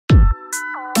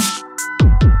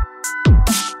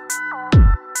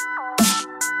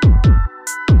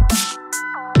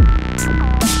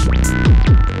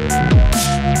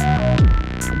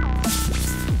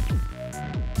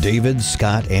David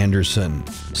Scott Anderson,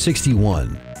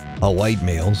 61, a white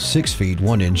male, 6 feet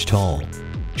 1 inch tall,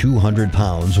 200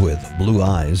 pounds with blue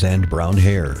eyes and brown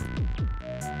hair.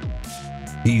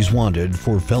 He's wanted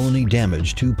for felony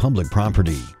damage to public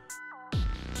property.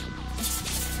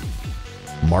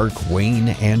 Mark Wayne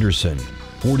Anderson,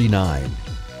 49.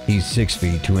 He's 6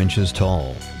 feet 2 inches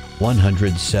tall,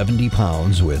 170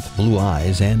 pounds with blue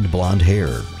eyes and blonde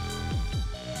hair.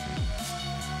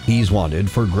 He's wanted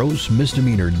for gross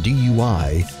misdemeanor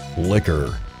DUI,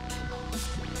 liquor.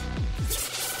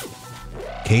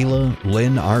 Kayla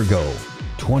Lynn Argo,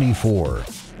 24,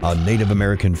 a Native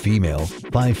American female,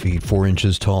 5 feet 4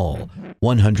 inches tall,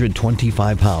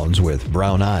 125 pounds with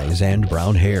brown eyes and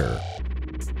brown hair.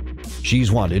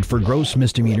 She's wanted for gross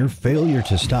misdemeanor failure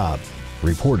to stop,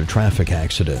 report a traffic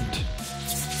accident.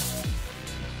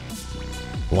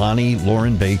 Lonnie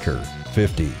Lauren Baker,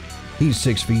 50. He's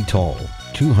 6 feet tall,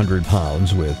 200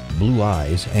 pounds with blue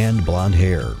eyes and blonde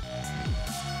hair.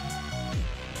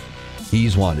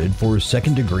 He's wanted for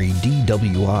second-degree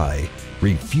DWI,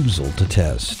 refusal to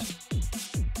test.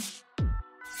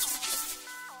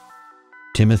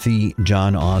 Timothy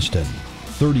John Austin,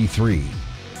 33,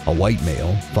 a white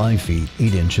male, 5 feet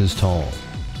 8 inches tall,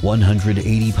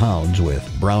 180 pounds with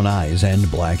brown eyes and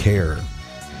black hair.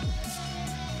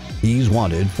 He's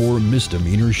wanted for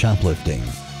misdemeanor shoplifting.